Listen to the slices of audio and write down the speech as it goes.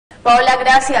Paola,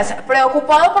 gracias.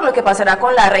 Preocupado por lo que pasará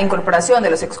con la reincorporación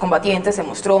de los excombatientes, se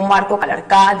mostró Marco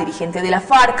Calarcá, dirigente de la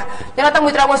Farc. Jhonatan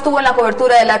Buitrago estuvo en la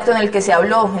cobertura del acto en el que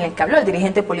habló el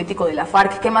dirigente político de la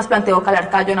Farc. ¿Qué más planteó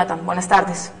Calarcá? Jhonatan, buenas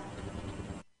tardes.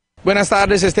 Buenas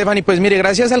tardes, Stephanie. Pues mire,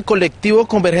 gracias al colectivo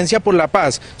Convergencia por la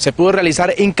Paz se pudo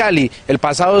realizar en Cali el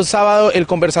pasado sábado el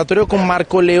conversatorio con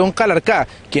Marco León Calarcá,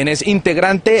 quien es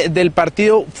integrante del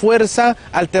partido Fuerza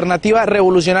Alternativa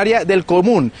Revolucionaria del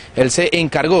Común. Él se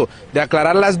encargó de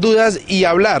aclarar las dudas y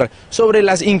hablar sobre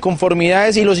las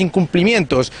inconformidades y los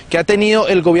incumplimientos que ha tenido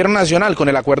el gobierno nacional con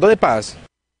el Acuerdo de Paz.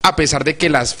 A pesar de que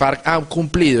las Farc han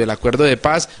cumplido el Acuerdo de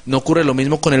Paz, no ocurre lo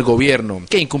mismo con el gobierno,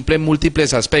 que incumple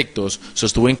múltiples aspectos,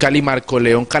 sostuvo en Cali Marco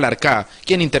León Calarcá,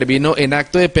 quien intervino en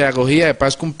acto de pedagogía de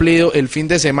paz cumplido el fin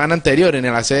de semana anterior en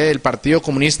la sede del Partido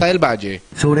Comunista del Valle.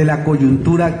 Sobre la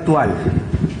coyuntura actual,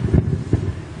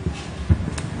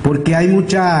 porque hay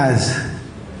muchos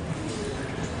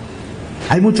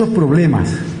problemas,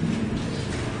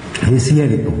 es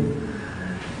cierto,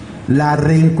 la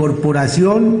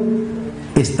reincorporación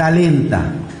está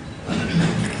lenta.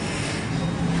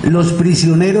 Los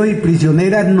prisioneros y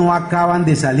prisioneras no acaban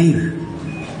de salir.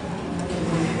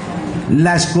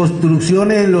 Las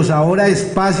construcciones en los ahora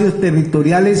espacios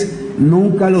territoriales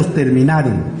nunca los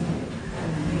terminaron.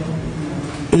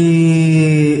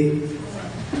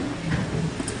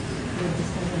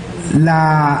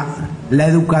 La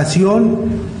educación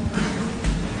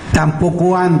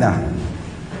tampoco anda.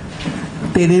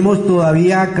 Tenemos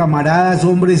todavía camaradas,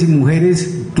 hombres y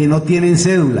mujeres que no tienen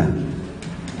cédula,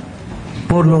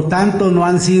 por lo tanto no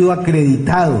han sido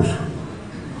acreditados,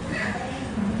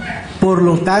 por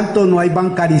lo tanto no hay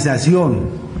bancarización.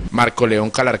 Marco León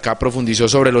Calarcá profundizó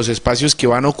sobre los espacios que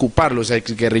van a ocupar los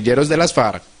exguerrilleros de las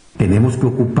Farc. Tenemos que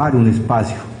ocupar un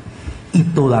espacio y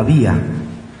todavía,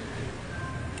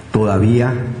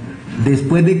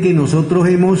 después de que nosotros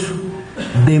hemos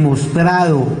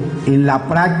demostrado en la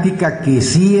práctica que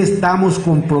sí estamos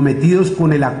comprometidos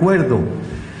con el acuerdo,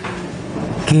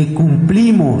 que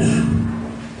cumplimos,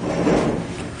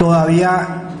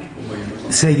 todavía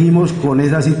seguimos con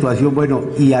esa situación. Bueno,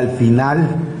 y al final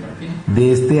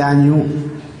de este año,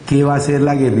 ¿qué va a ser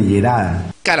la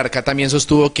guerrillerada? Calarcá también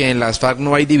sostuvo que en las Farc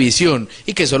no hay división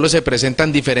y que solo se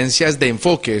presentan diferencias de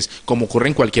enfoques, como ocurre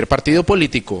en cualquier partido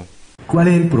político. ¿Cuál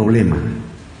es el problema?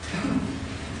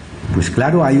 Pues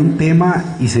claro, hay un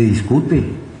tema y se discute.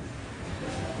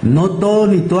 No todos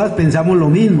ni todas pensamos lo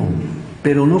mismo,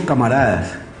 pero no,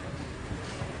 camaradas.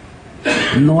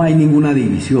 No hay ninguna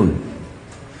división.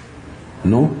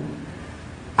 No.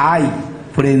 Hay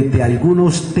frente a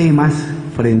algunos temas,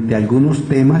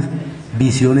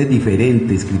 visiones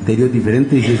diferentes, criterios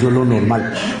diferentes, y eso es lo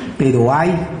normal. Pero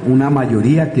hay una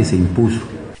mayoría que se impuso.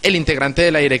 El integrante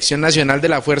de la Dirección Nacional de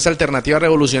la Fuerza Alternativa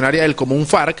Revolucionaria del Común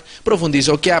Farc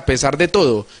profundizó que a pesar de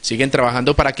todo, siguen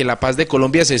trabajando para que la paz de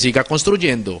Colombia se siga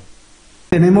construyendo.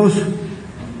 Tenemos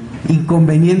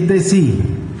inconvenientes, sí,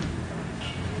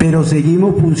 pero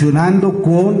seguimos funcionando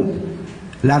con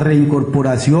la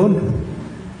reincorporación,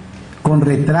 con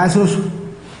retrasos,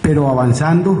 pero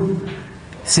avanzando.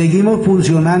 Seguimos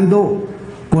funcionando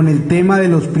con el tema de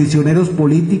los prisioneros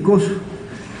políticos.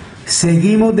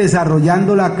 Seguimos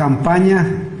desarrollando la campaña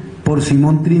por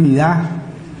Simón Trinidad,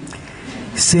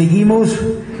 seguimos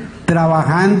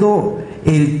trabajando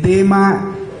el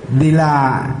tema de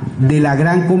la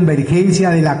gran convergencia,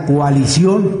 de la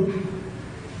coalición,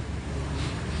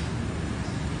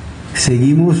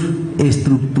 seguimos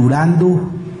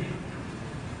estructurando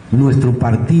nuestro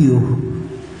partido,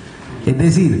 es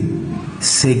decir,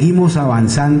 seguimos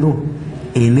avanzando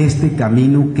en este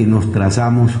camino que nos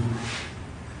trazamos,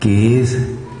 que es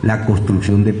la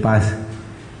construcción de paz.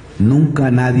 Nunca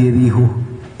nadie dijo,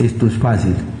 esto es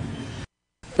fácil.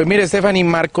 Pues mire, Stephanie,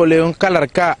 Marco León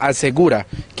Calarcá asegura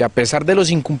que a pesar de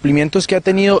los incumplimientos que ha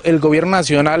tenido el gobierno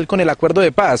nacional con el Acuerdo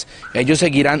de Paz, ellos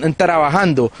seguirán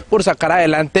trabajando por sacar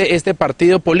adelante este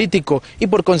partido político y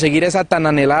por conseguir esa tan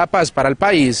anhelada paz para el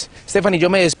país. Stephanie, yo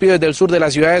me despido desde el sur de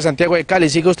la ciudad de Santiago de Cali.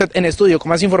 Sigue usted en estudio con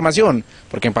más información,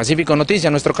 porque en Pacífico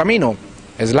Noticias nuestro camino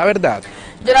es la verdad.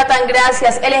 Jhonatan,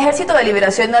 gracias. El Ejército de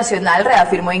Liberación Nacional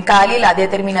reafirmó en Cali la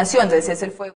determinación de cese el fuego.